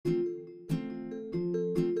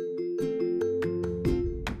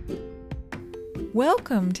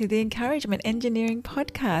Welcome to the Encouragement Engineering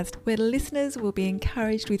Podcast, where listeners will be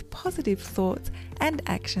encouraged with positive thoughts and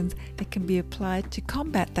actions that can be applied to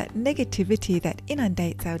combat that negativity that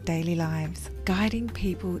inundates our daily lives, guiding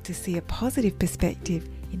people to see a positive perspective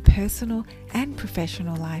in personal and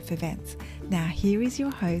professional life events. Now here is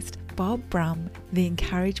your host, Bob Brum, the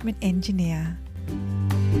Encouragement Engineer.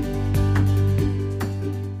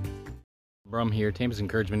 Brum here, Tampa's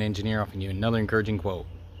Encouragement Engineer, offering you another encouraging quote.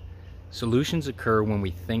 Solutions occur when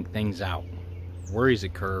we think things out. Worries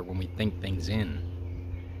occur when we think things in.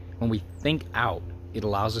 When we think out, it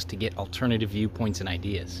allows us to get alternative viewpoints and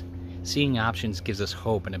ideas. Seeing options gives us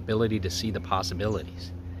hope and ability to see the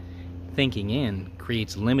possibilities. Thinking in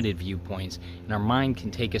creates limited viewpoints, and our mind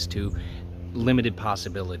can take us to limited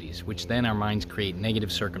possibilities, which then our minds create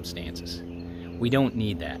negative circumstances. We don't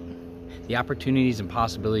need that. The opportunities and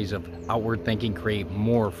possibilities of outward thinking create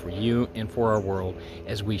more for you and for our world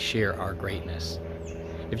as we share our greatness.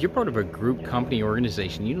 If you're part of a group, company, or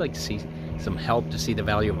organization, you'd like to see some help to see the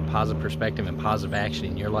value of a positive perspective and positive action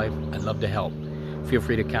in your life, I'd love to help. Feel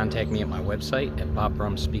free to contact me at my website at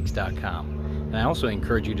bobbrumspeaks.com. And I also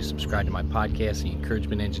encourage you to subscribe to my podcast, the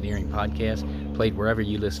Encouragement Engineering Podcast, played wherever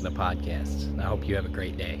you listen to podcasts. And I hope you have a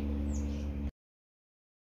great day.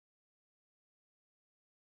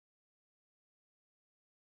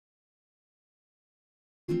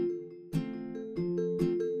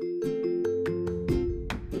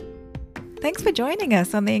 Thanks for joining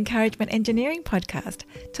us on the Encouragement Engineering Podcast.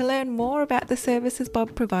 To learn more about the services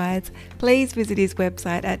Bob provides, please visit his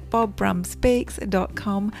website at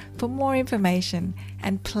bobbrumspeaks.com for more information,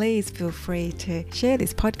 and please feel free to share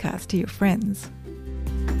this podcast to your friends.